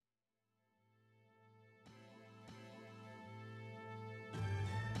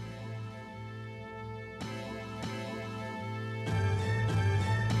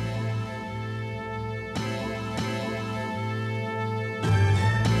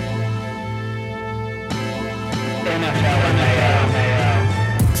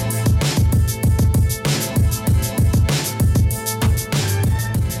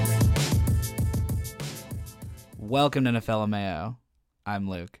Welcome to NFL Mayo. I'm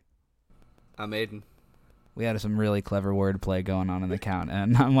Luke. I'm Aiden. We had some really clever wordplay going on in the count,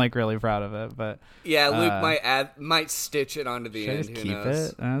 and I'm really proud of it. But yeah, Luke might stitch it onto the end. Who knows?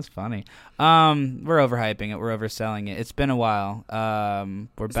 It? That's funny. We're overhyping it. We're overselling it. It's been a while. We're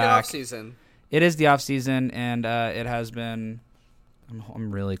it's back. The off season. It is the off season, and it has been.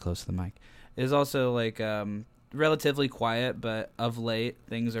 I'm really close to the mic. It is also relatively quiet, but of late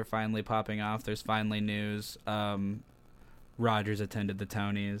things are finally popping off. There's finally news. Rodgers attended the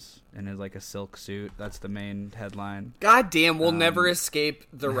Tonys in his a silk suit. That's the main headline. God damn, we'll never escape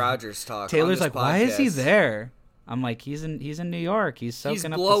the Rodgers talk. Taylor's on this podcast. why is he there? I'm he's in New York. He's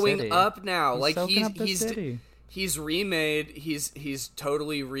soaking up the city. He's blowing up now. City. He's remade. He's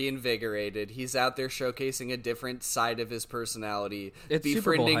totally reinvigorated. He's out there showcasing a different side of his personality, it's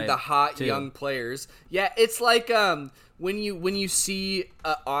befriending the hot too. Young players. Yeah, it's like when you see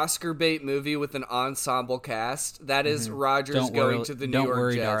an Oscar bait movie with an ensemble cast. That is Rodgers going to the New York Don't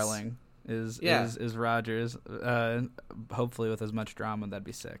worry, Jets. darling. Is Rodgers? Hopefully with as much drama, that'd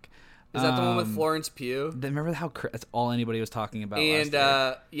be sick. Is that the one with Florence Pugh? Remember how that's all anybody was talking about and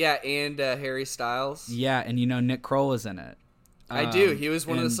last year? and Harry Styles. Yeah, and Nick Kroll was in it. I do. He was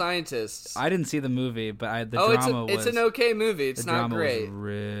one of the scientists. I didn't see the movie, but the drama it's an okay movie. It's not great. The drama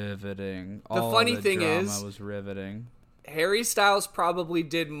was riveting. The funny thing is, was riveting. Harry Styles probably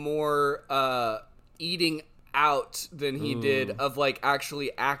did more eating out than he did of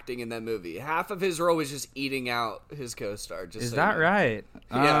actually acting in that movie. Half of his role was just eating out his co-star. Is that right?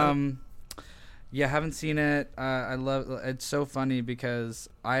 Yeah. Yeah, haven't seen it. I love it's so funny because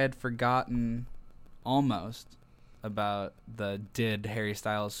I had forgotten almost about did Harry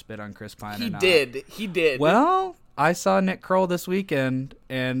Styles spit on Chris Pine or not. He did. Well, I saw Nick Kroll this weekend,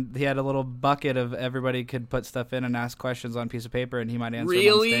 and he had a little bucket of everybody could put stuff in and ask questions on a piece of paper, and he might answer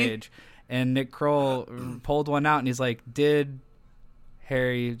them on stage. And Nick Kroll pulled one out, and he's like, did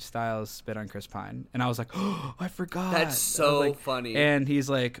Harry Styles spit on Chris Pine? And I was like, oh, I forgot. That's so funny. And he's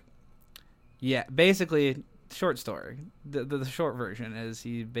like, yeah, basically, short story. The short version is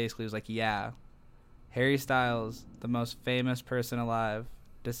he basically was like, yeah, Harry Styles, the most famous person alive,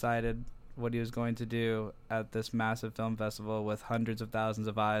 decided what he was going to do at this massive film festival with hundreds of thousands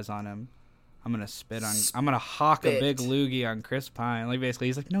of eyes on him. I'm gonna hawk a big loogie on Chris Pine. Basically,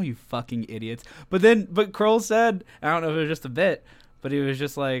 he's like, no, you fucking idiots. But Kroll said, I don't know if it was just a bit, but he was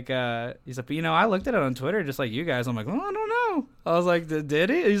just like, he's like, but I looked at it on Twitter just like you guys. I'm like, oh, I don't know. I was like, did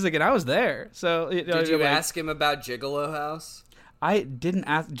he? He's like, and I was there. So did you ask him about Gigolo House? I didn't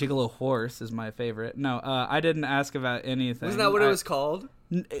ask. Gigolo Horse is my favorite. No, I didn't ask about anything. Wasn't that what it was called?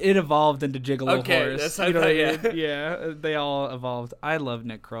 It evolved into Gigolo Horse. Okay, that's how yeah, they all evolved. I love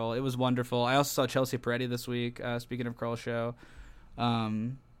Nick Kroll. It was wonderful. I also saw Chelsea Peretti this week. Speaking of Kroll show,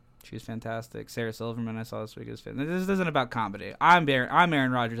 she was fantastic. Sarah Silverman I saw this week is fantastic. This isn't about comedy. I'm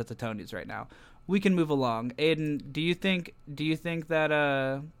Aaron Rodgers at the Tonys right now. We can move along. Aiden, do you think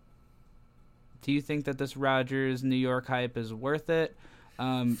that this Rodgers New York hype is worth it?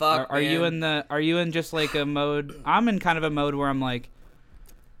 Fuck, are you in just a mode? I'm in kind of a mode where I'm like,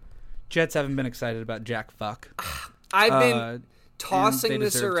 Jets haven't been excited about Jack Fuck. I've been tossing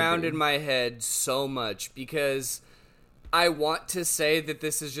this around in my head so much because I want to say that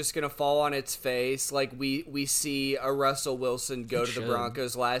this is just going to fall on its face. We see a Russell Wilson go to the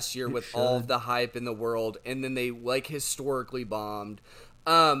Broncos last year with all of the hype in the world, and then they historically bombed.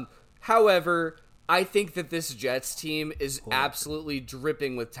 However, I think that this Jets team is absolutely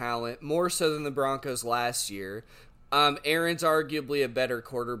dripping with talent, more so than the Broncos last year. Aaron's arguably a better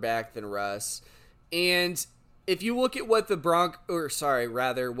quarterback than Russ. And if you look at what the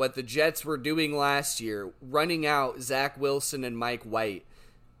what the Jets were doing last year, running out Zach Wilson and Mike White,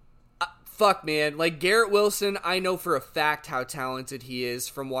 fuck, man. Garrett Wilson, I know for a fact how talented he is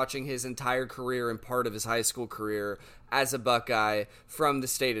from watching his entire career and part of his high school career as a Buckeye from the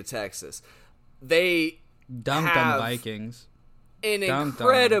state of Texas. They dunked on the Vikings. They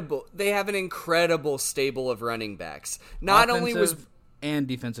have an incredible stable of running backs. And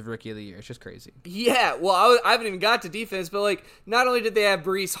defensive rookie of the year. It's just crazy. Yeah, well, I haven't even got to defense, but not only did they have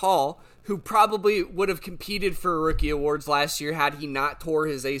Breece Hall, who probably would have competed for rookie awards last year had he not tore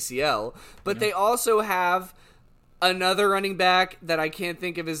his ACL, but they also have another running back that I can't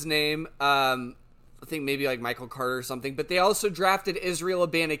think of his name. I think maybe Michael Carter or something, but they also drafted Israel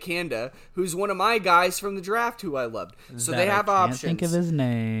Abanikanda, who's one of my guys from the draft who I loved. So they have options. I can't think of his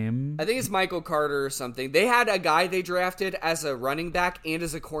name. I think it's Michael Carter or something. They had a guy they drafted as a running back and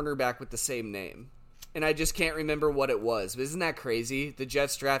as a cornerback with the same name. and I just can't remember what it was. But isn't that crazy? The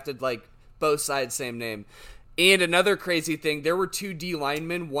Jets drafted, like, both sides, same name. And another crazy thing, there were 2 D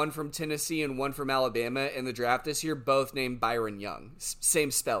linemen, one from Tennessee and one from Alabama in the draft this year, both named Byron Young. Same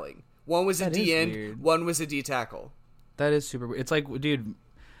spelling. One was a D end, one was a D tackle. That is super weird. It's like, dude,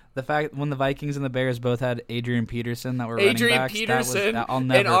 the fact when the Vikings and the Bears both had Adrian Peterson that were running backs, I'll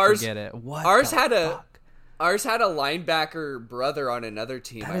never forget it. What ours had a linebacker brother on another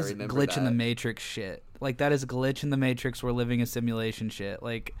team. I remember glitch in the Matrix shit. Like, that is glitch in the Matrix. We're living a simulation shit.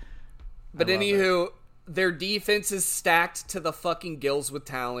 Like, but anywho, their defense is stacked to the fucking gills with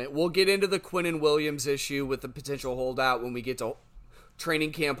talent. We'll get into the Quinnen Williams issue with the potential holdout when we get to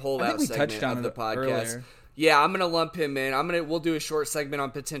training camp holdout segment of the podcast. Earlier. Yeah, I'm gonna lump him in. We'll do a short segment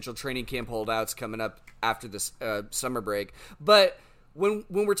on potential training camp holdouts coming up after this summer break. But when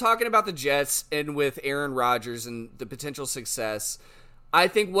we're talking about the Jets and with Aaron Rodgers and the potential success, I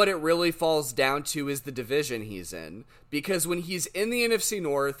think what it really falls down to is the division he's in. Because when he's in the NFC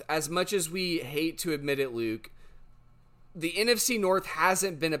North, as much as we hate to admit it, Luke, the NFC North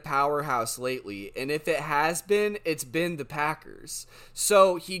hasn't been a powerhouse lately. And if it has been, it's been the Packers.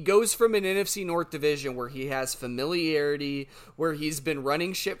 So he goes from an NFC North division where he has familiarity, where he's been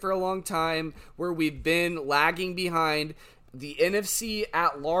running shit for a long time, where we've been lagging behind. The NFC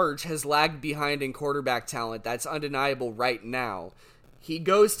at large has lagged behind in quarterback talent. That's undeniable right now. He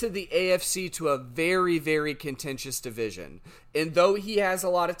goes to the AFC, to a very, very contentious division. And though he has a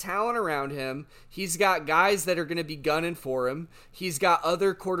lot of talent around him, he's got guys that are going to be gunning for him. He's got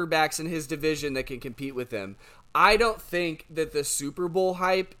other quarterbacks in his division that can compete with him. I don't think that the Super Bowl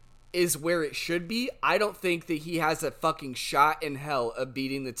hype is where it should be. I don't think that he has a fucking shot in hell of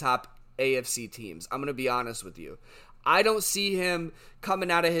beating the top AFC teams. I'm going to be honest with you. I don't see him coming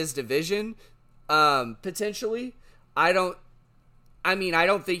out of his division, potentially. I don't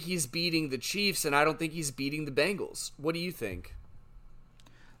think he's beating the Chiefs, and I don't think he's beating the Bengals. What do you think?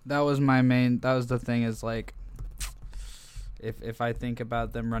 That was the thing is, like, if I think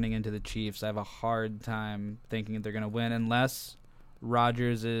about them running into the Chiefs, I have a hard time thinking they're going to win unless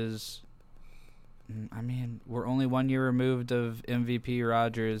Rodgers is, we're only 1 year removed of MVP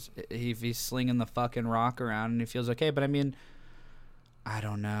Rodgers. If he's slinging the fucking rock around and he feels okay, but I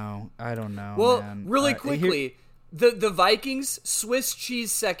don't know. Well, man. Really quickly, The Vikings, Swiss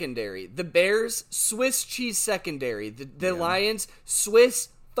cheese secondary. The Bears, Swiss cheese secondary. The Lions, Swiss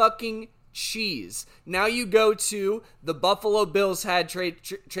fucking cheese. Now you go to the Buffalo Bills had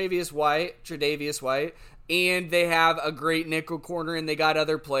Tre'Davious White, and they have a great nickel corner, and they got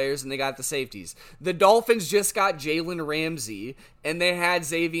other players, and they got the safeties. The Dolphins just got Jalen Ramsey, and they had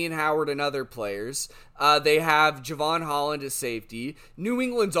Xavier Howard and other players. They have Javon Holland as safety. New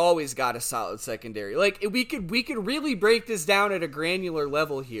England's always got a solid secondary. Like, we could really break this down at a granular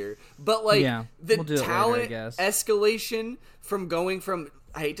level here, but we'll talent later, escalation from going from,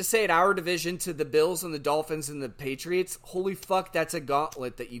 I hate to say it, our division to the Bills and the Dolphins and the Patriots, holy fuck, that's a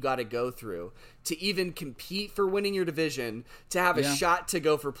gauntlet that you got to go through to even compete for winning your division, to have a shot to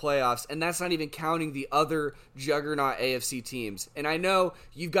go for playoffs, and that's not even counting the other juggernaut AFC teams. And I know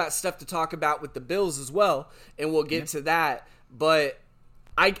you've got stuff to talk about with the Bills as well, and we'll get to that, but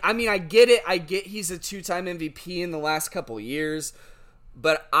I get it. I get he's a 2-time MVP in the last couple years,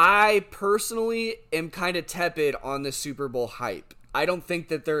 but I personally am kind of tepid on the Super Bowl hype. I don't think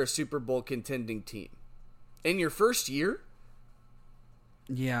that they're a Super Bowl contending team. In your first year?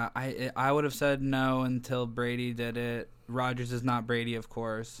 Yeah, I would have said no until Brady did it. Rodgers is not Brady, of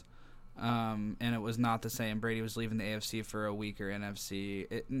course. And it was not the same. Brady was leaving the AFC for a weaker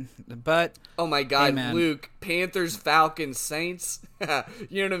NFC. But oh my God, hey, Luke, Panthers, Falcons, Saints.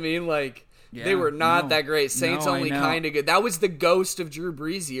 You know what I mean? Like, they were not that great. Saints only kind of good. That was the ghost of Drew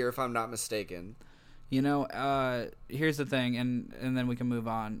Brees year, if I'm not mistaken. You know, here's the thing, and then we can move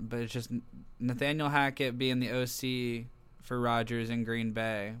on. But it's just Nathaniel Hackett being the OC for Rodgers in Green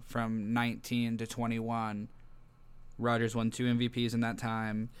Bay from 19 to 21. Rodgers won 2 MVPs in that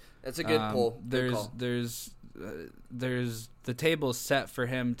time. That's a good pull. There's the table's set for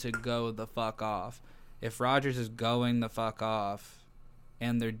him to go the fuck off. If Rodgers is going the fuck off,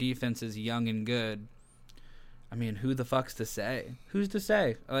 and their defense is young and good, who the fuck's to say? Who's to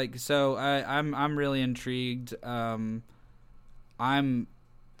say? Like, so I'm really intrigued. I'm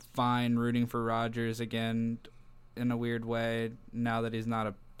fine rooting for Rodgers again in a weird way now that he's not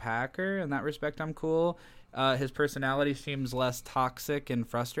a Packer. In that respect, I'm cool. His personality seems less toxic and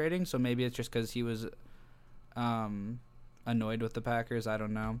frustrating, so maybe it's just because he was annoyed with the Packers. I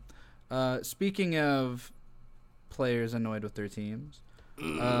don't know. Speaking of players annoyed with their teams,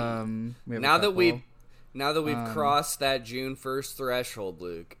 now that we've crossed that June 1st threshold,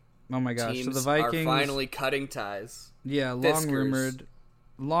 Luke. Oh my gosh! Teams so the Vikings are finally cutting ties. Yeah, Fiskers.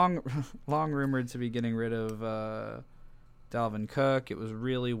 long rumored to be getting rid of Dalvin Cook. It was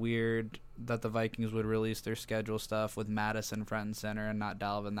really weird that the Vikings would release their schedule stuff with Madison front and center and not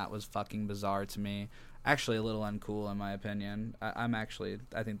Dalvin. That was fucking bizarre to me. Actually, a little uncool in my opinion. I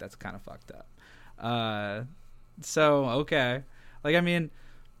think that's kind of fucked up. So okay, like I mean.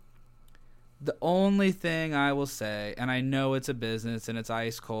 The only thing I will say, and I know it's a business and it's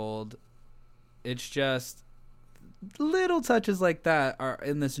ice cold, it's just little touches like that are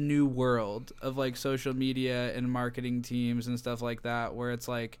in this new world of like social media and marketing teams and stuff like that where it's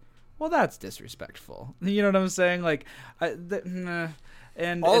like, well, that's disrespectful. You know what I'm saying? Like,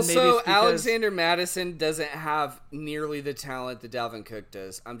 And also, and maybe it's because Alexander Madison doesn't have nearly the talent that Dalvin Cook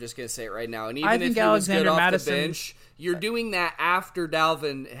does. I'm just going to say it right now. And even if he was good off the bench, you're doing that after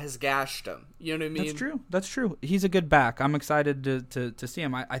Dalvin has gashed him. You know what I mean? That's true. He's a good back. I'm excited to see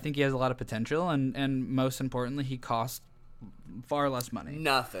him. I think he has a lot of potential, and most importantly, he costs far less money.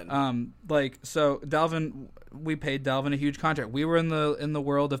 Nothing. So Dalvin, we paid Dalvin a huge contract. We were in the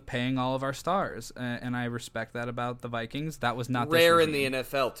world of paying all of our stars, and I respect that about the Vikings. That was not rare this in the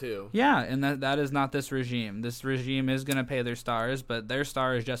NFL too. Yeah, and that is not this regime. This regime is going to pay their stars, but their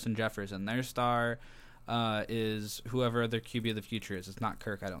star is Justin Jefferson. Their star is whoever their QB of the future is. It's not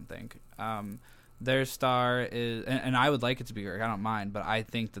Kirk, I don't think. Their star is, and I would like it to be Kirk. I don't mind, but I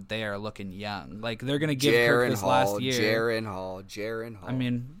think that they are looking young. Like they're going to give Kirk this last year. Jaren Hall. I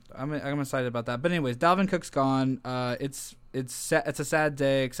mean, I'm excited about that. But anyways, Dalvin Cook's gone. It's a sad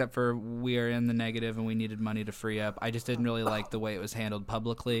day, except for we are in the negative and we needed money to free up. I just didn't really like the way it was handled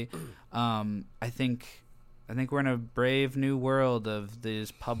publicly. I think we're in a brave new world of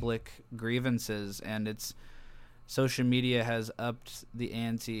these public grievances, and it's. Social media has upped the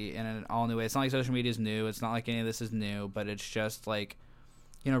ante in an all new way. It's not like social media is new. It's not like any of this is new, but it's just like,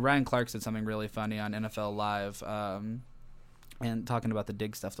 Ryan Clark said something really funny on NFL Live, and talking about the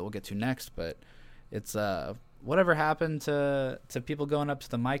dig stuff that we'll get to next. But it's whatever happened to people going up to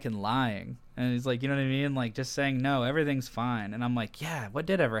the mic and lying, and he's like, you know what I mean, like just saying no, everything's fine. And I'm like, yeah, what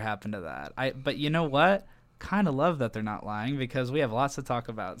did ever happen to that? But you know what? Kind of love that they're not lying because we have lots to talk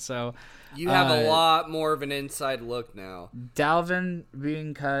about. So you have a lot more of an inside look now. Dalvin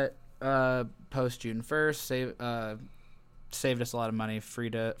being cut post June 1st saved us a lot of money,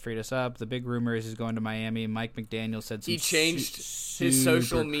 freed us up. The big rumor is he's going to Miami. Mike McDaniel said some he changed his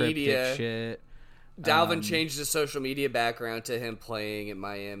social media shit. Dalvin changed his social media background to him playing at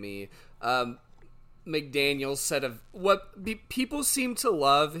Miami. McDaniel said of what people seem to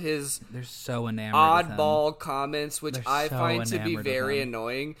love his they're so enamored oddball comments, which I find to be very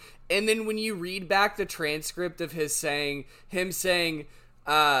annoying. And then when you read back the transcript of him saying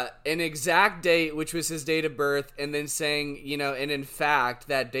an exact date, which was his date of birth, and then saying, and in fact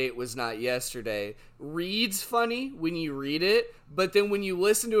that date was not yesterday, reads funny when you read it, but then when you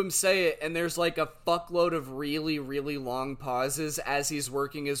listen to him say it, and there's like a fuckload of really, really long pauses as he's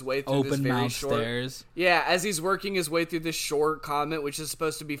working his way through this very short stares. Yeah, as he's working his way through this short comment, which is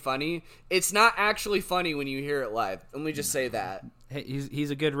supposed to be funny. It's not actually funny when you hear it live. Let me just say that. Hey,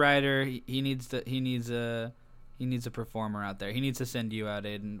 he's a good writer. He needs a performer out there. He needs to send you out,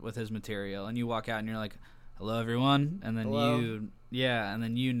 Aiden, with his material, and you walk out and you're like, "Hello, everyone," and then and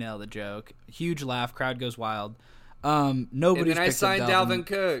then you nail the joke. Huge laugh, crowd goes wild. Nobody's. And then I signed Dalvin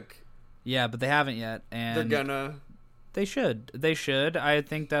Cook. Yeah, but they haven't yet, and they're gonna. They should. They should. I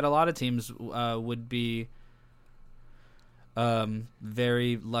think that a lot of teams would be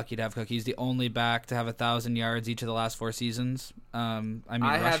very lucky to have Cook. He's the only back to have 1,000 yards each of the last 4 seasons.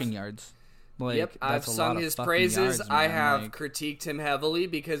 Rushing yards. Yep, I've sung his praises. Yards, I have critiqued him heavily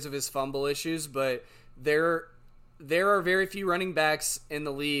because of his fumble issues, but there are very few running backs in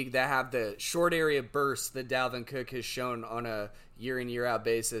the league that have the short area burst that Dalvin Cook has shown on a year in year out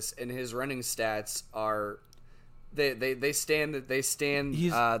basis, and his running stats are they stand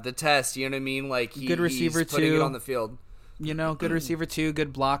the test. You know what I mean? Like good receiver he's putting too. It on the field. Good receiver too,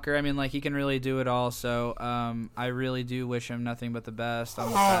 good blocker. I mean, like he can really do it all. So I really do wish him nothing but the best.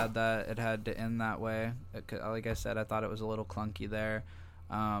 I'm sad that it had to end that way. Like I said, I thought it was a little clunky there.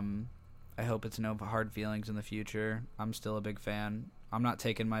 I hope it's no hard feelings in the future. I'm still a big fan. I'm not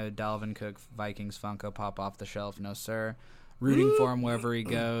taking my Dalvin Cook Vikings Funko Pop off the shelf, no sir. Rooting for him wherever he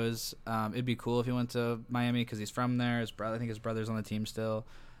goes. It'd be cool if he went to Miami because he's from there. I think his brother's on the team still.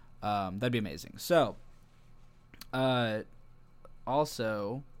 That'd be amazing. So.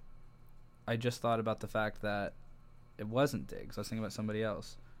 Also, I just thought about the fact that it wasn't Diggs. I was thinking about somebody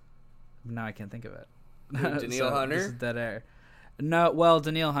else. Now I can't think of it. Danielle Hunter? This is dead air. No, well,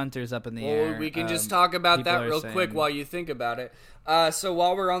 Danielle Hunter's up in the air. We can just talk about that real quick while you think about it. So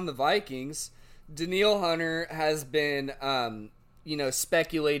while we're on the Vikings, Danielle Hunter has been,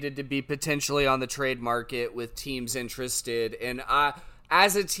 speculated to be potentially on the trade market with teams interested. And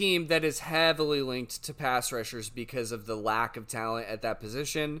as a team that is heavily linked to pass rushers because of the lack of talent at that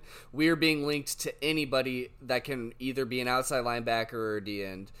position, we are being linked to anybody that can either be an outside linebacker or a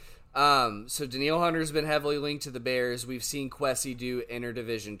D-end. So Danielle Hunter's been heavily linked to the Bears. We've seen Kwesi do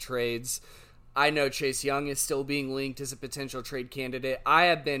interdivision trades. I know Chase Young is still being linked as a potential trade candidate. I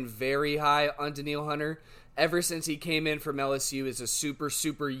have been very high on Danielle Hunter ever since he came in from LSU as a super,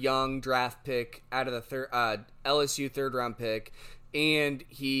 super young draft pick out of the LSU third-round pick, and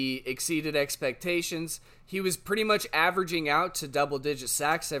he exceeded expectations. He was pretty much averaging out to double-digit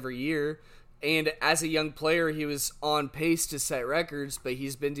sacks every year. And as a young player, he was on pace to set records, but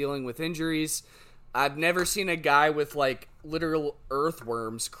he's been dealing with injuries. I've never seen a guy with, literal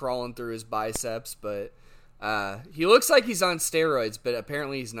earthworms crawling through his biceps, but he looks like he's on steroids, but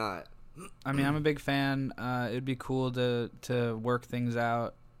apparently he's not. I mean, I'm a big fan. It'd be cool to work things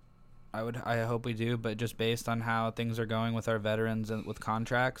out. I hope we do, but just based on how things are going with our veterans and with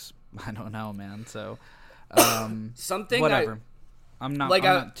contracts, I don't know, man. So, whatever. I'm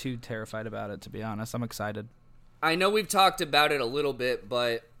not too terrified about it, to be honest. I'm excited. I know we've talked about it a little bit,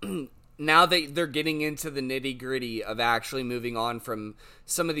 but now that they're getting into the nitty-gritty of actually moving on from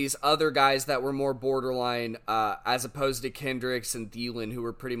some of these other guys that were more borderline, as opposed to Kendricks and Thielen, who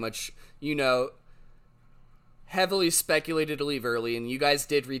were pretty much, heavily speculated to leave early, and you guys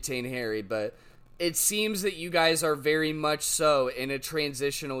did retain Harry, but it seems that you guys are very much so in a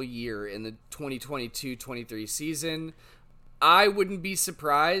transitional year in the 2022-23 season. I wouldn't be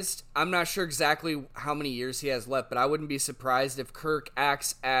surprised. I'm not sure exactly how many years he has left, but I wouldn't be surprised if Kirk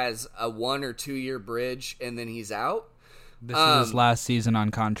acts as a 1 or 2 year bridge and then he's out. This is his last season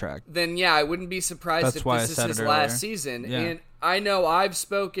on contract. Then, yeah, I wouldn't be surprised if this is his last season. Yeah. And I know I've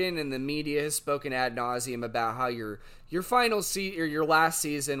spoken and the media has spoken ad nauseum about how your final or your last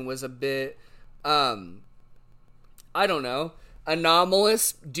season was a bit, I don't know,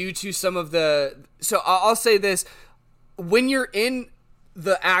 anomalous due to some of the... So I'll say this. When you're in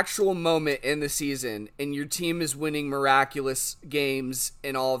the actual moment in the season and your team is winning miraculous games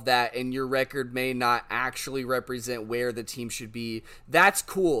and all of that, and your record may not actually represent where the team should be, that's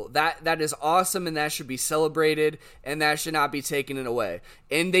cool. That is awesome, and that should be celebrated, and that should not be taken away.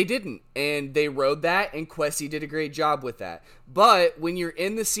 And they didn't, and they rode that, and Kwesi did a great job with that. But when you're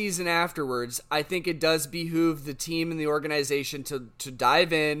in the season afterwards, I think it does behoove the team and the organization to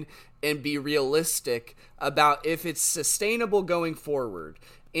dive in and be realistic about if it's sustainable going forward.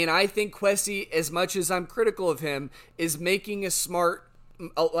 And I think Kwesi, as much as I'm critical of him, is making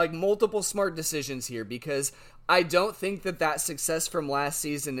multiple smart decisions here, because I don't think that success from last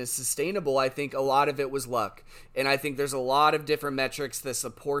season is sustainable. I think a lot of it was luck. And I think there's a lot of different metrics that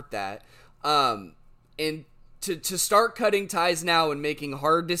support that. And to start cutting ties now and making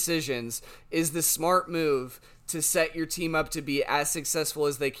hard decisions is the smart move to set your team up to be as successful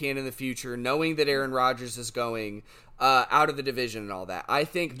as they can in the future, knowing that Aaron Rodgers is going out of the division and all that. I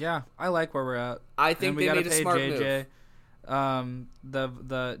think... Yeah, I like where we're at. I think they made a smart JJ. Move.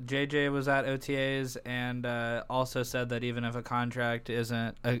 The JJ was at OTAs and also said that even if a contract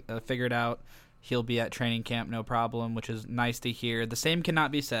isn't figured out, he'll be at training camp, no problem, which is nice to hear. The same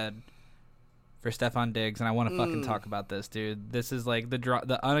cannot be said for Stefon Diggs, and I want to fucking talk about this, dude. This is like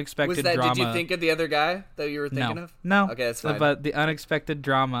the unexpected drama. Did you think of the other guy that you were thinking of? No. Okay, that's fine. But the unexpected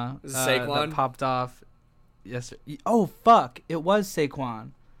drama that popped off. Yes. Oh, fuck. It was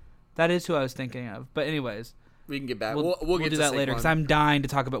Saquon. That is who I was thinking of. But anyways. We can get back. We'll get do to that Saquon later, because I'm dying to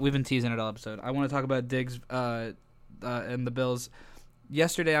talk about... We've been teasing it all episode. I want to talk about Diggs and the Bills.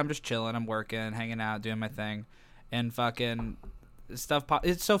 Yesterday, I'm just chilling. I'm working, hanging out, doing my thing. And fucking... stuff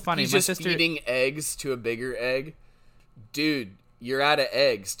it's so funny. He's just feeding eggs to a bigger egg. Dude, you're out of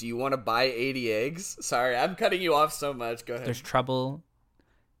eggs. Do you want to buy 80 eggs? Sorry, I'm cutting you off so much. Go ahead. There's trouble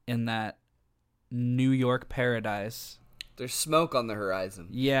in that New York paradise. There's smoke on the horizon.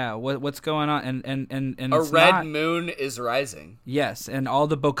 Yeah, what's going on? And a red moon is rising. Yes, and all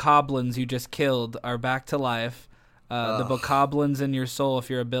the bokoblins you just killed are back to life. The bokoblins in your soul if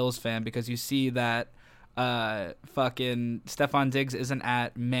you're a Bills fan, because you see that fucking Stefon Diggs isn't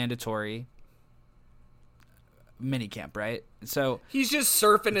at mandatory minicamp, right? So he's just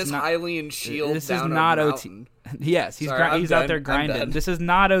surfing his Hylian shield. This down is not a mountain. Yes, he's out there grinding. This is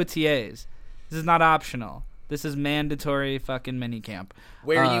not OTAs. This is not optional. This is mandatory fucking minicamp.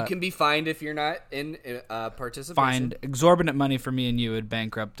 Where you can be fined if you're not in participation. Fined exorbitant money for me and you would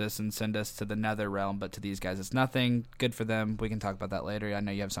bankrupt us and send us to the nether realm, but to these guys it's nothing. Good for them. We can talk about that later. I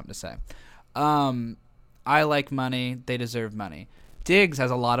know you have something to say. I like money. They deserve money. Diggs has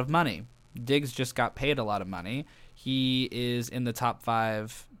a lot of money. Diggs just got paid a lot of money. He is in the top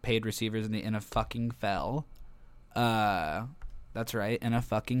 5 paid receivers in the NFL. That's right,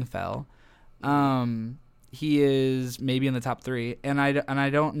 NFL. He is maybe in the top 3, and I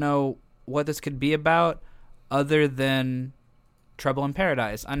don't know what this could be about, other than trouble in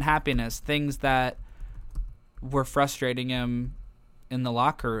paradise, unhappiness, things that were frustrating him in the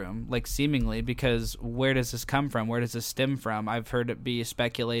locker room, like seemingly, because where does this come from? Where does this stem from? I've heard it be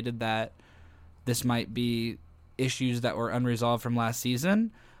speculated that this might be issues that were unresolved from last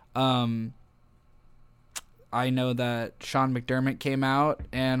season. I know that Sean McDermott came out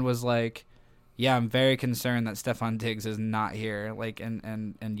and was like, yeah, I'm very concerned that Stefon Diggs is not here. Like,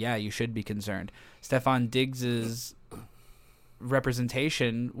 and yeah, you should be concerned. Stefon Diggs's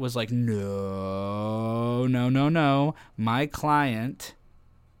representation was like, no. My client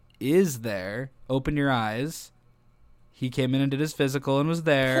is there. Open your eyes. He came in and did his physical and was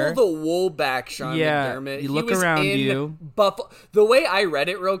there. Pull the wool back, Sean McDermott. You look around you. Buffalo. The way I read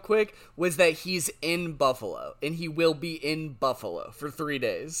it real quick was that he's in Buffalo, and he will be in Buffalo for 3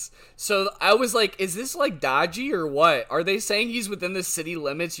 days. So I was like, is this like dodgy or what? Are they saying he's within the city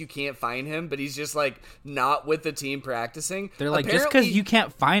limits, you can't find him, but he's just like not with the team practicing? They're like, just because you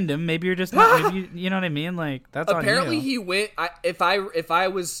can't find him, maybe you're just not, maybe you know what I mean? Like, that's apparently on you. He went, if I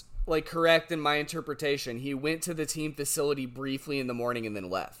was like correct in my interpretation, he went to the team facility briefly in the morning and then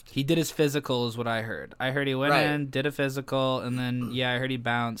left. He did his physical is what I heard. I heard he went in, did a physical, and then I heard he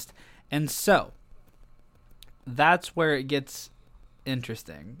bounced. And so that's where it gets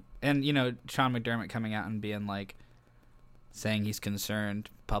interesting. And Sean McDermott coming out and being like, saying he's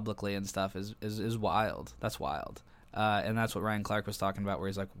concerned publicly and stuff is wild. That's wild. And that's what Ryan Clark was talking about, where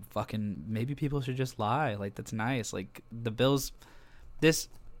he's like, fucking maybe people should just lie. Like, that's nice. Like, the Bills, this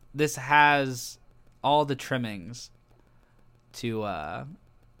has all the trimmings to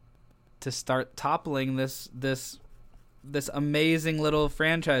start toppling this amazing little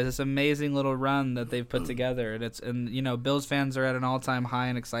franchise, this amazing little run that they've put together. And Bills fans are at an all-time high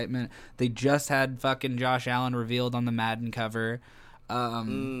in excitement. They just had fucking Josh Allen revealed on the Madden cover,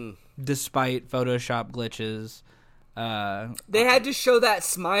 despite Photoshop glitches. They had to show that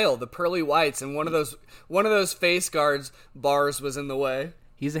smile, the pearly whites, and one of those face guards bars was in the way.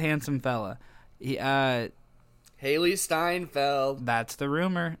 He's a handsome fella. Haley Steinfeld. That's the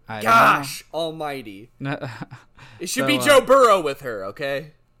rumor. Gosh almighty. It should be Joe Burrow with her,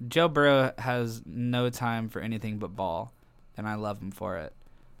 okay? Joe Burrow has no time for anything but ball, and I love him for it.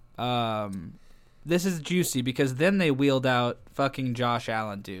 This is juicy because then they wheeled out fucking Josh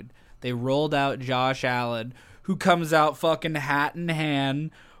Allen, dude. They rolled out Josh Allen, who comes out fucking hat in hand,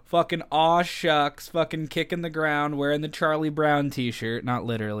 fucking aw shucks, fucking kicking the ground, wearing the Charlie Brown t-shirt. Not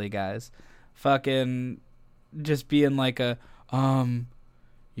literally, guys. Fucking just being like I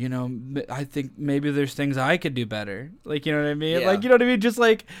think maybe there's things I could do better. Like, you know what I mean? Yeah. Like, you know what I mean?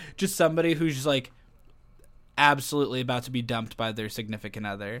 Just somebody who's just like absolutely about to be dumped by their significant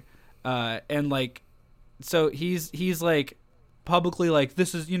other. And like, so he's like publicly like,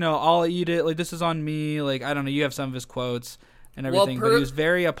 this is, I'll eat it. Like, this is on me. Like, I don't know. You have some of his quotes and everything, but he was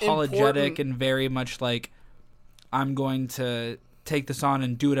very apologetic and very much like, I'm going to take this on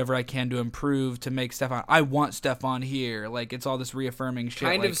and do whatever I can to improve, to make Stefon. I want Stefon here. Like, it's all this reaffirming shit.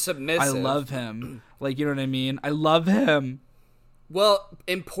 Kind like, of submissive. I love him. Like, you know what I mean? I love him. Well,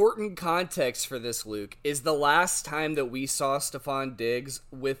 important context for this, Luke, is the last time that we saw Stefon Diggs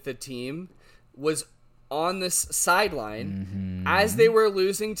with the team was on this sideline as they were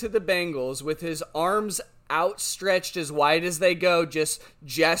losing to the Bengals with his arms outstretched as wide as they go, just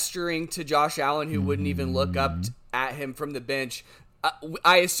gesturing to Josh Allen, who wouldn't even look up at him from the bench.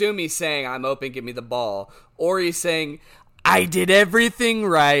 I assume he's saying, I'm open, give me the ball. Or he's saying, I did everything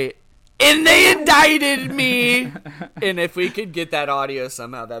right, and they indicted me. And if we could get that audio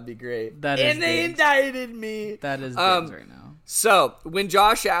somehow, that'd be great. They indicted me. That is Diggs right now. So, when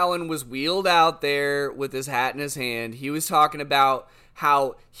Josh Allen was wheeled out there with his hat in his hand, he was talking about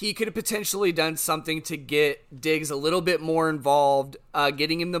how he could have potentially done something to get Diggs a little bit more involved,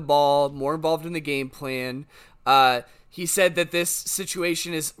 getting him the ball, more involved in the game plan. He said that this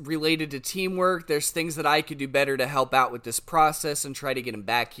situation is related to teamwork. There's things that I could do better to help out with this process and try to get him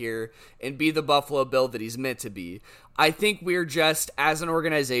back here and be the Buffalo Bill that he's meant to be. I think we're just, as an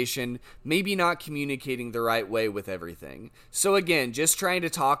organization, maybe not communicating the right way with everything. So again, just trying to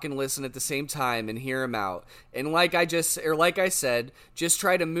talk and listen at the same time and hear him out. And like I said, just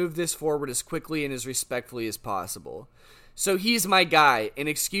try to move this forward as quickly and as respectfully as possible. So he's my guy, and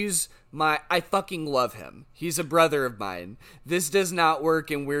I fucking love him. He's a brother of mine. This does not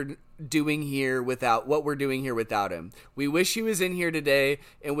work, and we're doing here without him. We wish he was in here today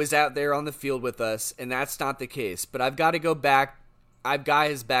and was out there on the field with us, and that's not the case. But I've got to go back. I've got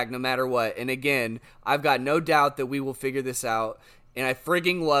his back no matter what. And again, I've got no doubt that we will figure this out, and I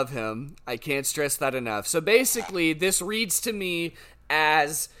frigging love him. I can't stress that enough. So basically, this reads to me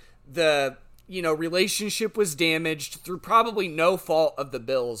as the relationship was damaged through probably no fault of the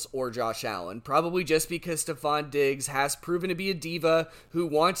Bills or Josh Allen. Probably just because Stefon Diggs has proven to be a diva who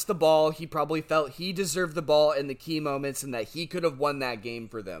wants the ball. He probably felt he deserved the ball in the key moments and that he could have won that game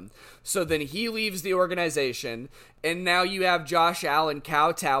for them. So then he leaves the organization, and now you have Josh Allen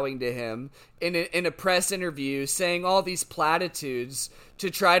kowtowing to him in a press interview, saying all these platitudes to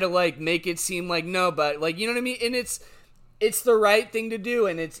try to make it seem like no, but you know what I mean? And it's the right thing to do,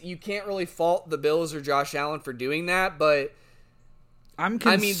 and you can't really fault the Bills or Josh Allen for doing that, but I'm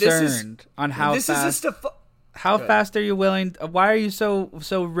concerned on how fast. How fast are you willing? Why are you so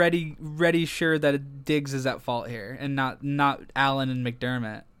ready sure that Diggs is at fault here and not Allen and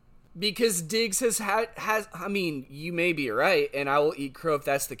McDermott? Because Diggs has you may be right, and I will eat crow if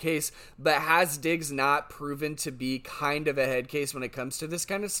that's the case, but has Diggs not proven to be kind of a head case when it comes to this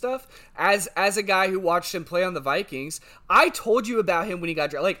kind of stuff? As a guy who watched him play on the Vikings, I told you about him when he got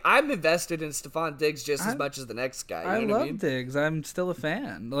drafted. I'm invested in Stefon Diggs just as much as the next guy. I love Diggs. I'm still a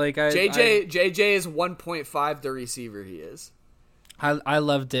fan. JJ is 1.5 the receiver he is. I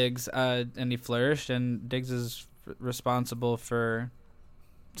love Diggs, and he flourished, and Diggs is responsible for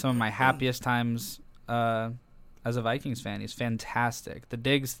some of my happiest times as a Vikings fan. He's fantastic. The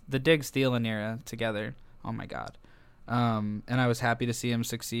Diggs Thielen era together. Oh my god. And I was happy to see him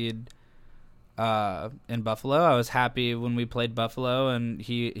succeed in Buffalo. I was happy when we played Buffalo and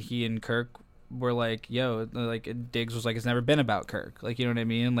he and Kirk were Diggs was it's never been about Kirk. You know what I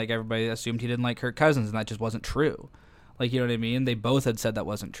mean? Everybody assumed he didn't like Kirk Cousins, and that just wasn't true. You know what I mean? They both had said that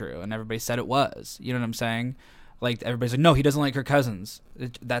wasn't true, and everybody said it was. You know what I'm saying? Everybody's no, he doesn't like Kirk Cousins.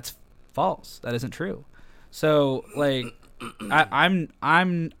 That's false. That isn't true. So, I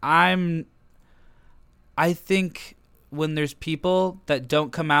think when there's people that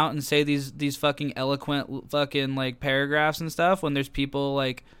don't come out and say these fucking eloquent fucking paragraphs and stuff, when there's people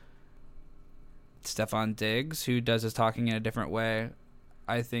like Stefon Diggs who does his talking in a different way,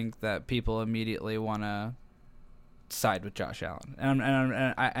 I think that people immediately want to side with Josh Allen, and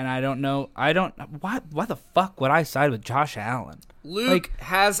I don't know. Why the fuck would I side with Josh Allen? Luke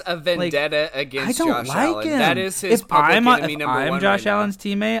has a vendetta against Josh Allen. Him. That is his public enemy number one. I'm Josh Allen's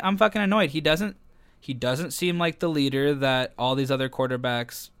teammate. I'm fucking annoyed. He doesn't seem like the leader that all these other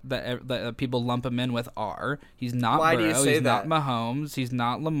quarterbacks that people lump him in with are. He's not Why Burrow. Do you say he's that? Not Mahomes. He's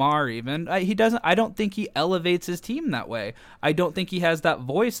not Lamar. Even he doesn't. I don't think he elevates his team that way. I don't think he has that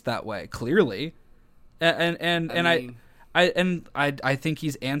voice that way. Clearly. I think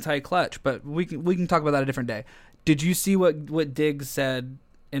he's anti-clutch, but we can talk about that a different day. Did you see what Diggs said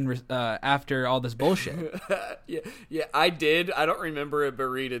after all this bullshit? yeah, I did. I don't remember it, but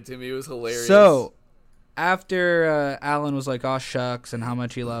read it to me. It was hilarious. So after Allen was like, "Oh shucks," and how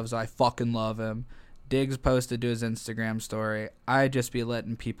much he loves, I fucking love him. Diggs posted to his Instagram story, "I just be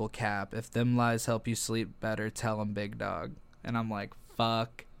letting people cap. If them lies help you sleep better, tell them, big dog." And I'm like,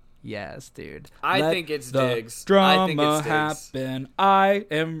 fuck. Yes, dude. I think it's Diggs. Drama happen. I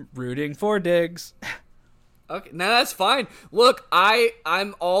am rooting for Diggs. Okay, now that's fine. Look,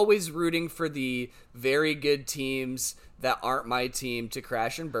 I'm always rooting for the very good teams that aren't my team to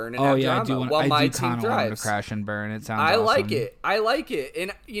crash and burn and have drama while my team thrives. To crash and burn. It sounds. I awesome. like it,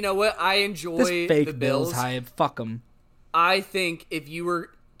 and you know what? I enjoy this fake the Bills hype. Fuck them. I think if you were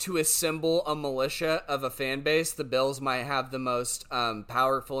to assemble a militia of a fan base, the Bills might have the most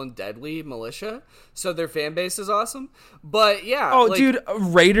powerful and deadly militia. So their fan base is awesome. But yeah. Dude,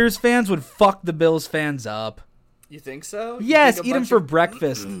 Raiders fans would fuck the Bills fans up. You think so? Yes, eat them for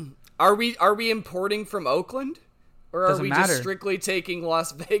breakfast. Are we importing from Oakland? Or are we just strictly taking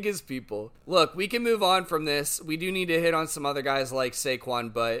Las Vegas people? Look, we can move on from this. We do need to hit on some other guys like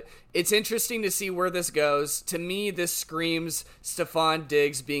Saquon, but it's interesting to see where this goes. To me, this screams Stefon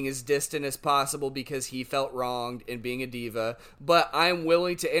Diggs being as distant as possible because he felt wronged and being a diva. But I'm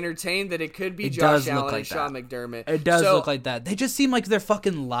willing to entertain that it could be Josh Allen and Sean McDermott. It does look like that. They just seem like they're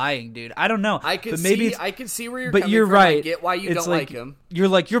fucking lying, dude. I don't know. I can see where you're coming you're from. Right. I get why you don't like him.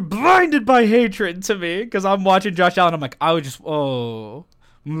 You're blinded by hatred to me because I'm watching Josh Allen. I'm like, I would just, I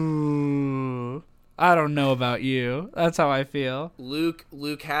don't know about you. That's how I feel. Luke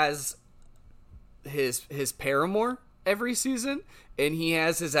has his paramour every season, and he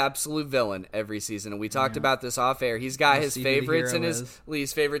has his absolute villain every season. And we talked about this off air. He's got his favorites and his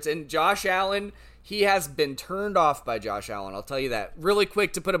least favorites. And Josh Allen, he has been turned off by Josh Allen. I'll tell you that. Really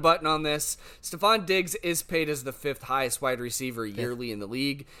quick to put a button on this. Stefon Diggs is paid as the 5th highest wide receiver yearly in the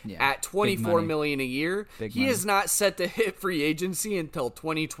league at $24 million a year. He is not set to hit free agency until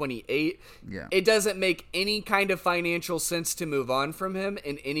 2028. Yeah. It doesn't make any kind of financial sense to move on from him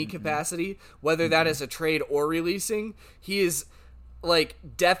in any capacity, whether that is a trade or releasing. He is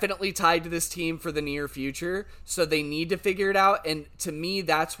definitely tied to this team for the near future, so they need to figure it out. And to me,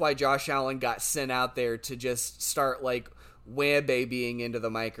 that's why Josh Allen got sent out there to just start wham babying into the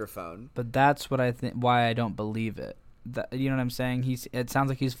microphone. But that's what I think. Why I don't believe it. You know what I'm saying? It sounds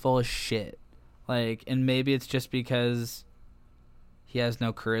like he's full of shit. And maybe it's just because he has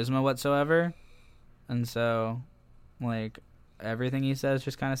no charisma whatsoever, and so everything he says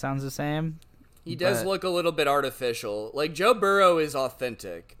just kind of sounds the same. He does look a little bit artificial. Joe Burrow is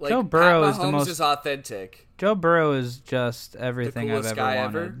authentic. Joe Burrow is authentic. Joe Burrow is just everything I've ever wanted.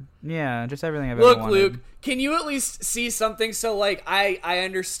 Ever. Yeah, just everything I've ever wanted. Look, Luke, can you at least see something? So, I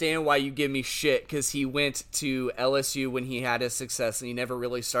understand why you give me shit because he went to LSU when he had his success and he never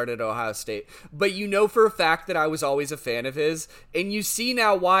really started at Ohio State. But you know for a fact that I was always a fan of his, and you see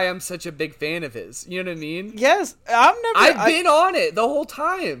now why I'm such a big fan of his. You know what I mean? Yes, I've been on it the whole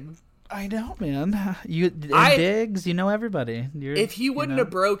time. I know, man. Diggs, you know everybody. If he wouldn't have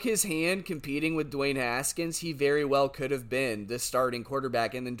broke his hand competing with Dwayne Haskins, he very well could have been the starting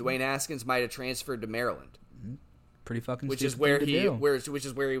quarterback, and then Dwayne Haskins might have transferred to Maryland. Pretty fucking which is where he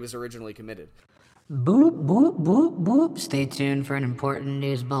was originally committed. Boop, boop, boop, boop. Stay tuned for an important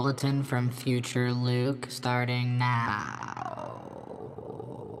news bulletin from future Luke starting now.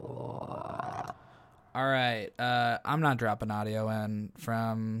 All right. I'm not dropping audio in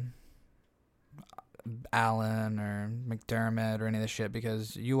from Allen or McDermott or any of this shit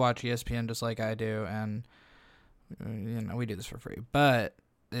because you watch ESPN just like I do, and we do this for free. But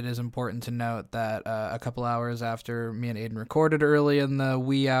it is important to note that a couple hours after me and Aiden recorded early in the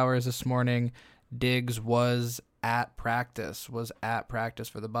wee hours this morning, Diggs was at practice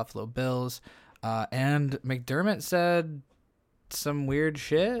for the Buffalo Bills, and McDermott said some weird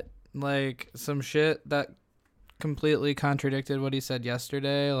shit, some shit that completely contradicted what he said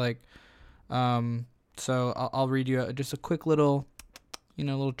yesterday, so I'll read you just a quick little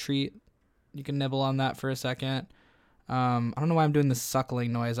treat. You can nibble on that for a second. I don't know why I'm doing this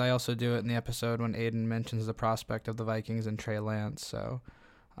suckling noise. I also do it in the episode when Aiden mentions the prospect of the Vikings and Trey Lance. So,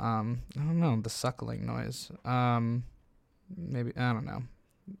 I don't know, the suckling noise. Maybe, I don't know.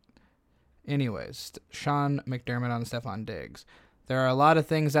 Anyways, Sean McDermott on Stefon Diggs. There are a lot of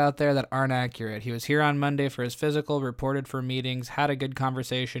things out there that aren't accurate. He was here on Monday for his physical, reported for meetings, had a good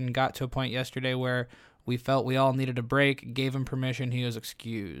conversation, got to a point yesterday where we felt we all needed a break, gave him permission, he was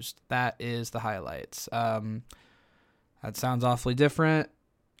excused. That is the highlights. That sounds awfully different.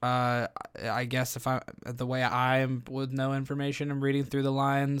 I guess the way I am with no information, I'm reading through the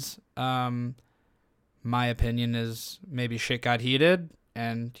lines. My opinion is maybe shit got heated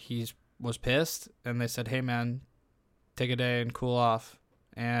and he was pissed and they said, hey man, take a day and cool off.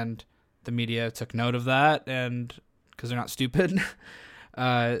 And the media took note of that, and because they're not stupid.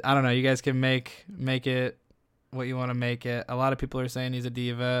 I don't know. You guys can make it what you want to make it. A lot of people are saying he's a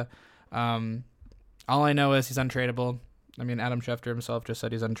diva. All I know is he's untradeable. I mean, Adam Schefter himself just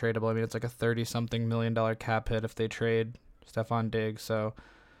said he's untradeable. I mean, it's like a $30-something million cap hit if they trade Stefon Diggs. So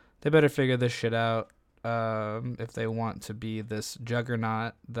they better figure this shit out if they want to be this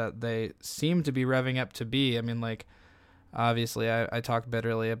juggernaut that they seem to be revving up to be. I mean, obviously, I talked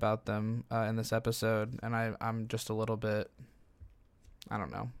bitterly about them in this episode, and I'm just a little bit, I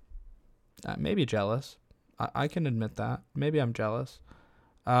don't know, maybe jealous. I can admit that. Maybe I'm jealous.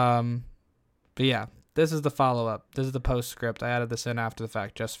 But yeah, this is the follow-up. This is the postscript. I added this in after the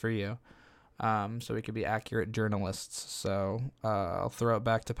fact just for you, so we could be accurate journalists. So I'll throw it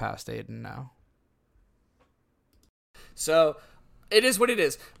back to past Aiden now. So it is what it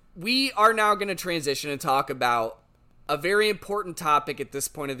is. We are now going to transition and talk about a very important topic at this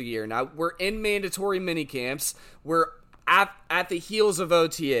point of the year. Now, we're in mandatory minicamps. We're at the heels of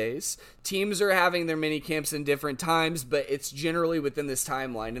OTAs. Teams are having their minicamps in different times, but it's generally within this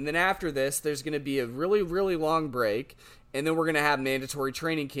timeline. And then after this, there's going to be a really, really long break, and then we're going to have mandatory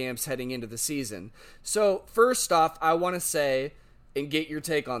training camps heading into the season. So, first off, I want to say, and get your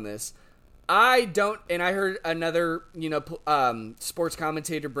take on this, I heard another, sports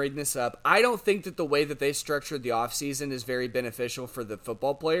commentator bring this up. I don't think that the way that they structured the offseason is very beneficial for the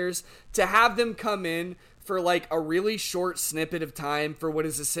football players to have them come in for like a really short snippet of time for what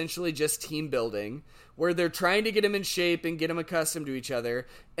is essentially just team building, where they're trying to get them in shape and get them accustomed to each other,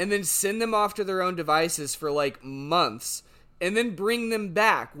 and then send them off to their own devices for like months and then bring them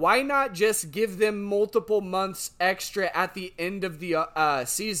back. Why not just give them multiple months extra at the end of the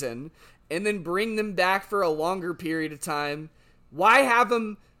season and then bring them back for a longer period of time? Why have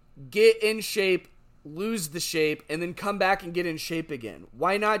them get in shape, lose the shape, and then come back and get in shape again?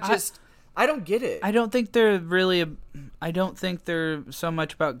 Why not just... I don't get it. I don't think they're so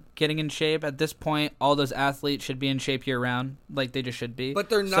much about getting in shape. At this point, all those athletes should be in shape year-round. Like, they just should be. But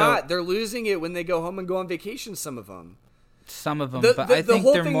they're not. They're losing it when they go home and go on vacation, some of them. But I think the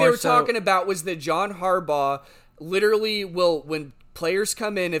whole they're thing more they were so... talking about was that John Harbaugh literally will, when players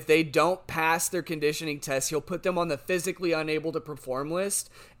come in, if they don't pass their conditioning test, he'll put them on the physically unable to perform list.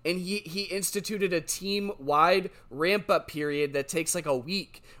 And he instituted a team-wide ramp-up period that takes like a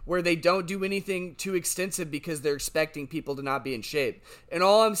week where they don't do anything too extensive because they're expecting people to not be in shape. And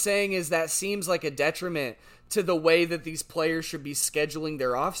all I'm saying is that seems like a detriment to the way that these players should be scheduling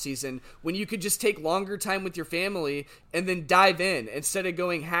their offseason, when you could just take longer time with your family and then dive in instead of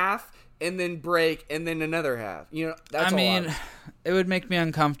going half and then break and then another half. That's it would make me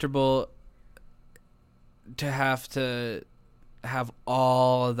uncomfortable to have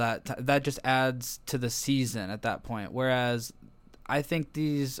all of that. That just adds to the season at that point. Whereas I think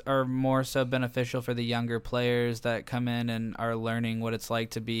these are more so beneficial for the younger players that come in and are learning what it's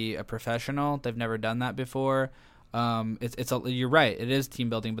like to be a professional. They've never done that before. You're right. It is team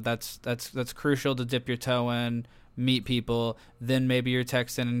building, but that's crucial to dip your toe in, meet people. Then maybe you're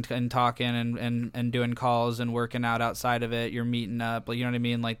texting and talking and doing calls and working out outside of it. You're meeting up. You know what I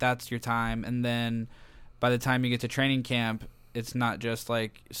mean? Like, that's your time. And then by the time you get to training camp, it's not just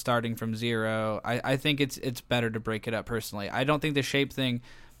like starting from zero. I think it's better to break it up personally. I don't think the shape thing,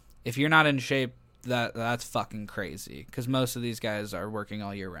 if you're not in shape, that's fucking crazy, because most of these guys are working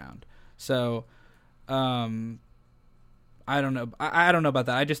all year round. So I don't know. I don't know about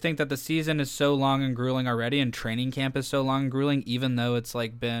that. I just think that the season is so long and grueling already, and training camp is so long and grueling, even though it's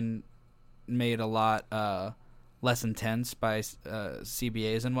like been made a lot less intense by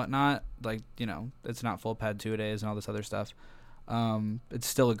CBAs and whatnot. Like, it's not full pad 2-a-days and all this other stuff. It's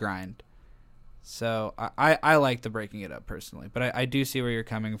still a grind. So I like the breaking it up personally, but I do see where you're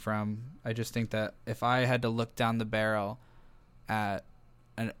coming from. I just think that if I had to look down the barrel at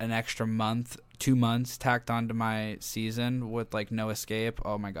an extra month, 2 months tacked onto my season with like no escape,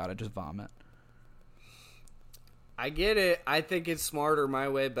 oh my God, I just vomit. I get it. I think it's smarter my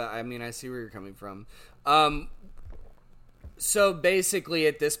way, but I see where you're coming from. So basically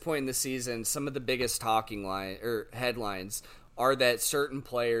at this point in the season, some of the biggest headlines are that certain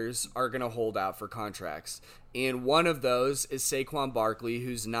players are going to hold out for contracts. And one of those is Saquon Barkley,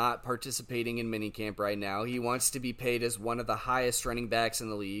 who's not participating in minicamp right now. He wants to be paid as one of the highest running backs in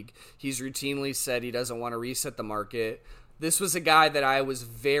the league. He's routinely said he doesn't want to reset the market. This was a guy that I was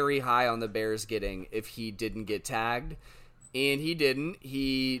very high on the Bears getting if he didn't get tagged. And he didn't.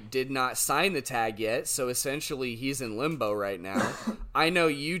 He did not sign the tag yet, so essentially he's in limbo right now. I know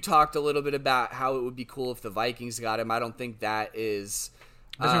you talked a little bit about how it would be cool if the Vikings got him. I don't think that is...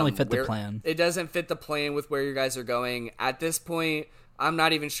 doesn't really fit the plan. It doesn't fit the plan with where you guys are going. At this point, I'm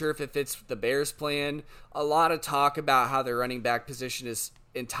not even sure if it fits the Bears' plan. A lot of talk about how their running back position is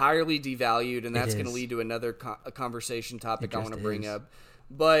entirely devalued, and that's going to lead to another conversation topic I want to bring up.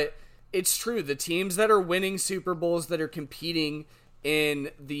 But... it's true. The teams that are winning Super Bowls, that are competing in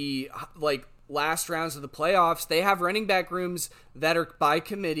the last rounds of the playoffs, they have running back rooms that are by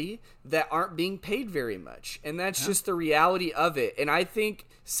committee that aren't being paid very much. And that's just the reality of it. And I think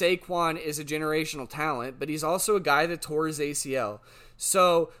Saquon is a generational talent, but he's also a guy that tore his ACL.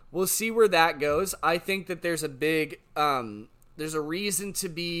 So we'll see where that goes. I think that there's a big, there's a reason to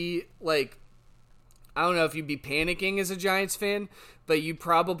be like, I don't know if you'd be panicking as a Giants fan, but you'd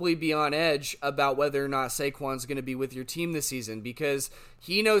probably be on edge about whether or not Saquon's going to be with your team this season, because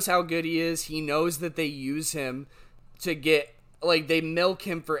he knows how good he is. He knows that they use him to get Like, they milk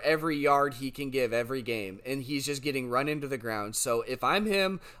him for every yard he can give every game, and he's just getting run into the ground. So if I'm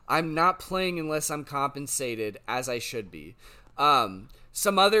him, I'm not playing unless I'm compensated, as I should be.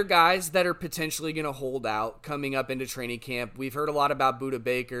 Some other guys that are potentially going to hold out coming up into training camp. We've heard a lot about Budda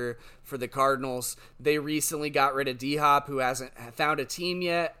Baker for the Cardinals. They recently got rid of D-Hop, who hasn't found a team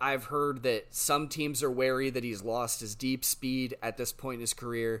yet. I've heard that some teams are wary that he's lost his deep speed at this point in his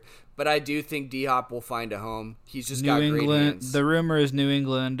career. But I do think D-Hop will find a home. He's just got great hands. The rumor is New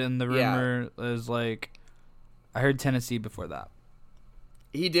England, and the rumor is like, I heard Tennessee before that.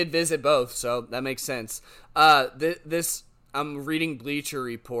 He did visit both, so that makes sense. I'm reading Bleacher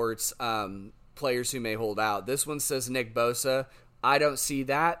Reports, players who may hold out. This one says Nick Bosa. I don't see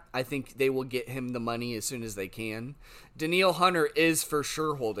that. I think they will get him the money as soon as they can. Danielle Hunter is for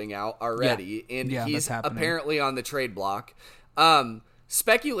sure holding out already, and he's apparently on the trade block.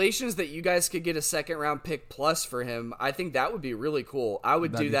 Speculations that you guys could get a second-round pick plus for him, I think that would be really cool. I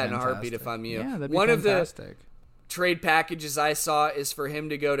would do that in a heartbeat if I'm you. Yeah, that'd be fantastic. Of the trade packages I saw is for him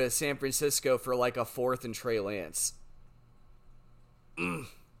to go to San Francisco for like a 4th and Trey Lance.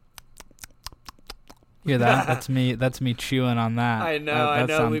 Hear that? That's me chewing on that. I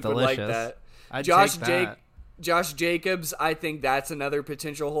know. Luke would like that. I'd Josh take that. Josh Jacobs, I think that's another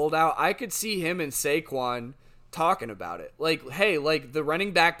potential holdout. I could see him and Saquon talking about it. Like, hey, like the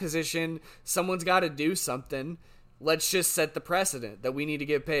running back position, someone's got to do something. Let's just set the precedent that we need to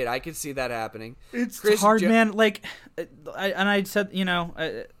get paid. I could see that happening. It's hard, man. Like, I said,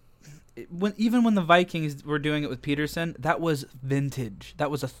 even when the Vikings were doing it with Peterson, that was vintage.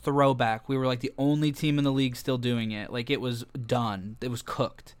 That was a throwback. We were like the only team in the league still doing it. Like, it was done. It was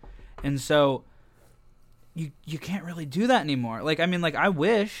cooked. And so you can't really do that anymore. Like, I mean, like, I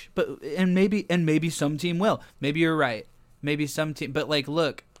wish, but maybe some team will. Maybe you're right. Maybe some team, but like,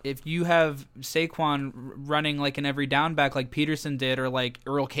 look, if you have Saquon running like an every down back like Peterson did, or like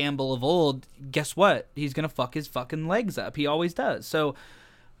Earl Campbell of old, guess what? He's gonna fuck his fucking legs up. He always does. So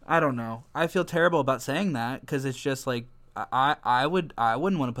I don't know. I feel terrible about saying that because it's just like I wouldn't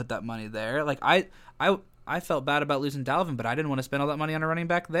want to put that money there. Like I felt bad about losing Dalvin, but I didn't want to spend all that money on a running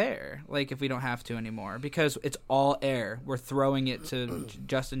back there. Like, if we don't have to anymore, because it's all air. We're throwing it to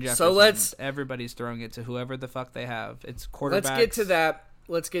Justin Jefferson. So everybody's throwing it to whoever the fuck they have. It's quarterbacks.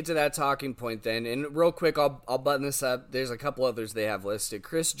 Let's get to that talking point then. And real quick, I'll button this up. There's a couple others they have listed.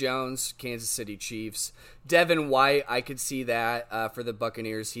 Chris Jones, Kansas City Chiefs. Devin White, I could see that for the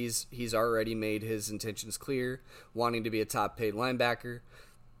Buccaneers. He's already made his intentions clear, wanting to be a top paid linebacker.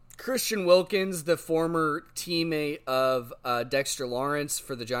 Christian Wilkins, the former teammate of Dexter Lawrence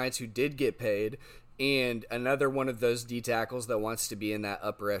for the Giants, who did get paid, and another one of those D tackles that wants to be in that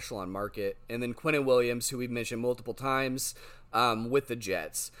upper echelon market. And then Quinnen Williams, who we've mentioned multiple times, with the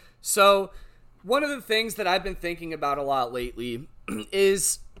Jets. So one of the things that I've been thinking about a lot lately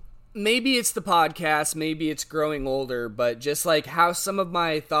is maybe it's the podcast, maybe it's growing older, but just like how some of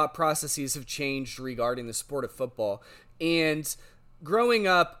my thought processes have changed regarding the sport of football. And growing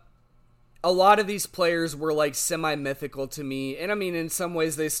up, a lot of these players were like semi-mythical to me, and I mean, in some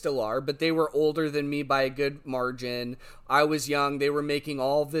ways they still are, but they were older than me by a good margin. I was young, they were making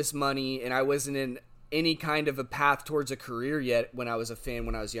all of this money, and I wasn't in any kind of a path towards a career yet when I was a fan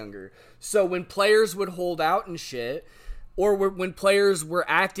when I was younger. So when players would hold out and shit, or when players were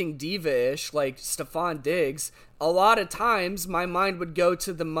acting diva-ish like Stephon Diggs, a lot of times my mind would go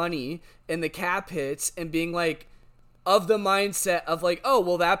to the money and the cap hits and being like, of the mindset of like, oh,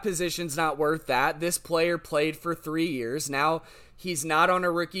 well, that position's not worth that. This player played for 3 years. Now he's not on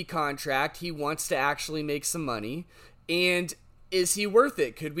a rookie contract. He wants to actually make some money. And is he worth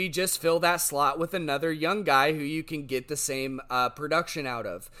it? Could we just fill that slot with another young guy who you can get the same production out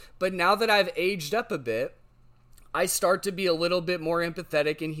of? But now that I've aged up a bit, I start to be a little bit more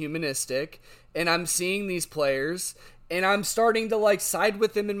empathetic and humanistic. And I'm seeing these players, and I'm starting to like side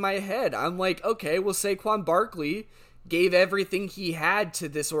with them in my head. I'm like, okay, well, Saquon Barkley gave everything he had to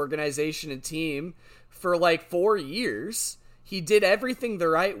this organization and team for like 4 years. He did everything the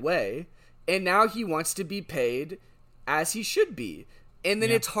right way, and now he wants to be paid as he should be. And then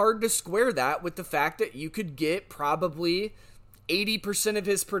It's hard to square that with the fact that you could get probably 80% of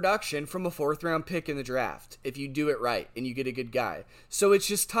his production from a 4th round pick in the draft if you do it right and you get a good guy. So it's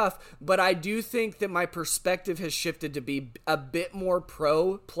just tough, but I do think that my perspective has shifted to be a bit more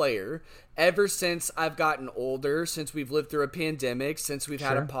pro player ever since I've gotten older, since we've lived through a pandemic, since we've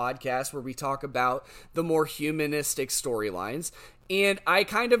had a podcast where we talk about the more humanistic storylines. And I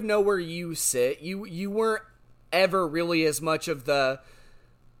kind of know where you sit. You weren't ever really as much of the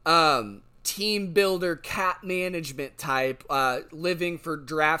team builder, cap management type, living for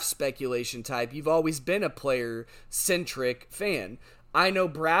draft speculation type. You've always been a player-centric fan. I know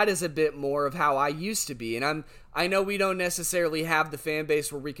Brad is a bit more of how I used to be, and I know we don't necessarily have the fan base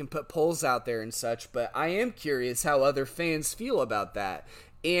where we can put polls out there and such, but I am curious how other fans feel about that.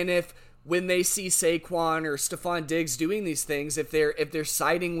 And if when they see Saquon or Stephon Diggs doing these things, if they're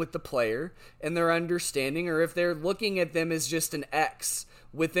siding with the player and they're understanding, or if they're looking at them as just an X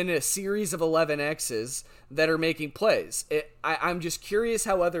within a series of 11 X's that are making plays. I'm just curious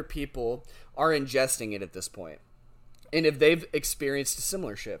how other people are ingesting it at this point, and if they've experienced a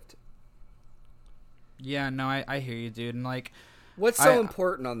similar shift. Yeah, no, I hear you, dude. And like, what's so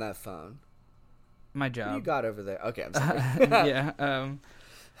important on that phone? My job. What you got over there? Okay, I'm sorry. Yeah.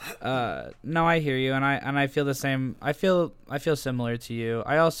 No, I hear you, and I feel the same. I feel similar to you.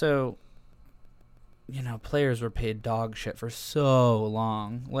 I also, players were paid dog shit for so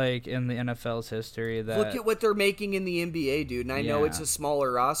long, like in the NFL's history. That look at what they're making in the NBA, dude. And I know it's a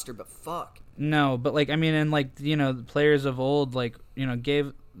smaller roster, but fuck. No, but like, I mean, and like, the players of old, like,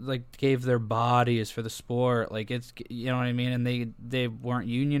 gave their bodies for the sport. Like, it's, you know what I mean? And they weren't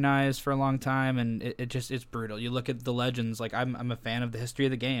unionized for a long time, and it's brutal. You look at the legends. Like, I'm a fan of the history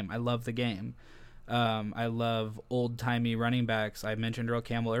of the game. I love the game. I love old-timey running backs. I mentioned Earl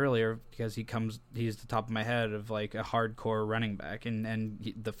Campbell earlier because he's the top of my head of like a hardcore running back, and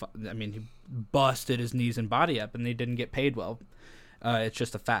he busted his knees and body up, and they didn't get paid well. It's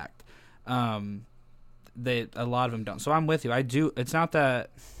just a fact. A lot of them don't. So I'm with you. I do. It's not that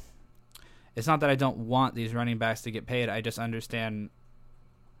I don't want these running backs to get paid. I just understand.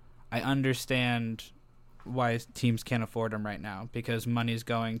 I understand why teams can't afford them right now, because money's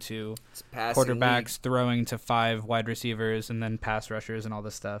going to quarterbacks throwing to 5 wide receivers and then pass rushers and all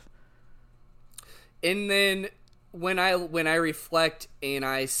this stuff. And then when I reflect and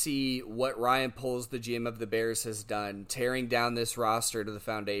I see what Ryan Poles, the GM of the Bears, has done, tearing down this roster to the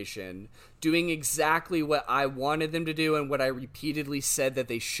foundation, doing exactly what I wanted them to do and what I repeatedly said that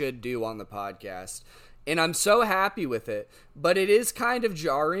they should do on the podcast. And I'm so happy with it. But it is kind of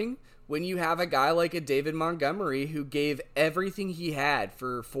jarring when you have a guy like a David Montgomery who gave everything he had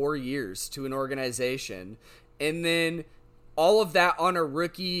for 4 years to an organization, and then all of that on a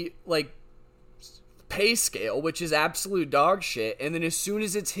rookie, like, pay scale, which is absolute dog shit. And then as soon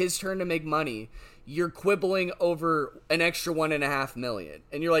as it's his turn to make money, you're quibbling over an extra $1.5 million,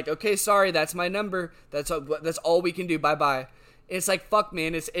 and you're like, okay, sorry, that's my number. That's all we can do. Bye bye. It's like, fuck,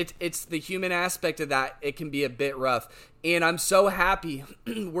 man. It's the human aspect of that. It can be a bit rough, and I'm so happy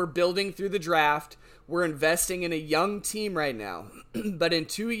we're building through the draft. We're investing in a young team right now, but in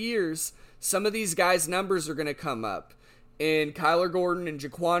 2 years, some of these guys' numbers are going to come up. And Kyler Gordon and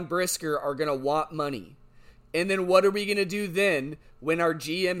Jaquan Brisker are going to want money. And then what are we going to do then when our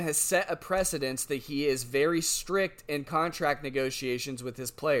GM has set a precedence that he is very strict in contract negotiations with his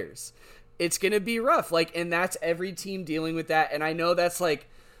players? It's going to be rough. Like, and that's every team dealing with that. And I know that's like,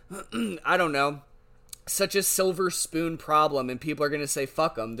 I don't know, such a silver spoon problem. And people are going to say,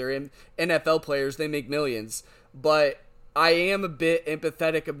 fuck them. They're NFL players. They make millions. But I am a bit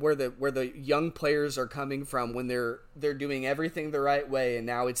empathetic of where the young players are coming from when they're doing everything the right way, and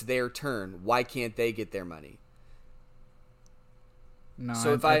now it's their turn. Why can't they get their money? No,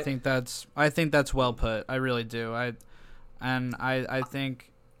 so I think that's well put. I really do. I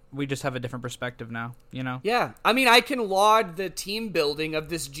think we just have a different perspective now. Yeah, I mean, I can laud the team building of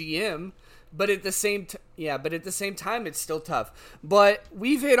this GM. But at the same time, it's still tough. But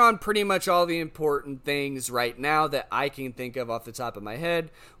we've hit on pretty much all the important things right now that I can think of off the top of my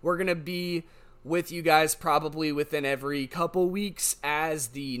head. We're going to be with you guys probably within every couple weeks as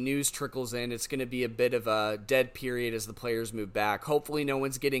the news trickles in. It's going to be a bit of a dead period as the players move back. Hopefully no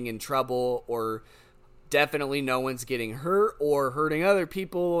one's getting in trouble, or definitely no one's getting hurt or hurting other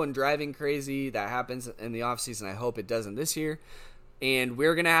people and driving crazy. That happens in the offseason. I hope it doesn't this year. And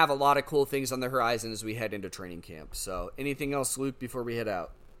we're going to have a lot of cool things on the horizon as we head into training camp. So anything else, Luke, before we head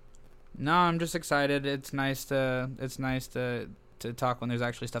out? No, I'm just excited. It's nice to talk when there's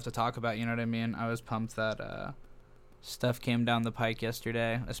actually stuff to talk about. You know what I mean? I was pumped that stuff came down the pike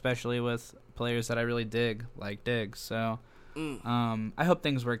yesterday, especially with players that I really dig, like Diggs. So I hope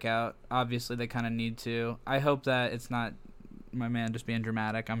things work out. Obviously, they kind of need to. I hope that it's not my man just being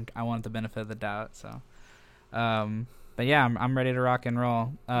dramatic. I want the benefit of the doubt. So but yeah, I'm ready to rock and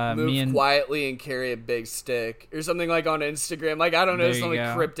roll. Move quietly and carry a big stick or something, like on Instagram. Like, I don't know, some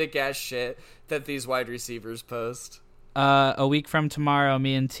cryptic ass shit that these wide receivers post. A week from tomorrow,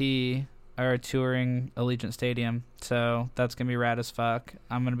 me and T are touring Allegiant Stadium, so that's gonna be rad as fuck.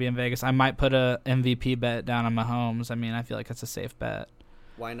 I'm gonna be in Vegas. I might put a MVP bet down on Mahomes. I mean, I feel like that's a safe bet.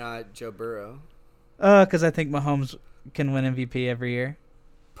 Why not Joe Burrow? Because I think Mahomes can win MVP every year.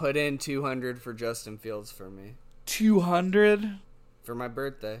 Put in 200 for Justin Fields for me. 200? For my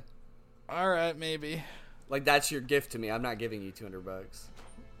birthday. All right, maybe. Like, that's your gift to me. I'm not giving you $200.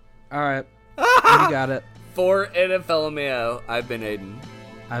 All right. You got it. For NFLMAO, I've been Aiden.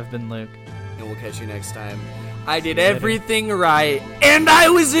 I've been Luke. And we'll catch you next time. I did everything right, and I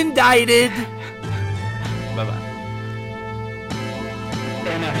was indicted. Bye-bye.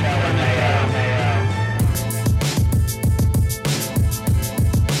 NFL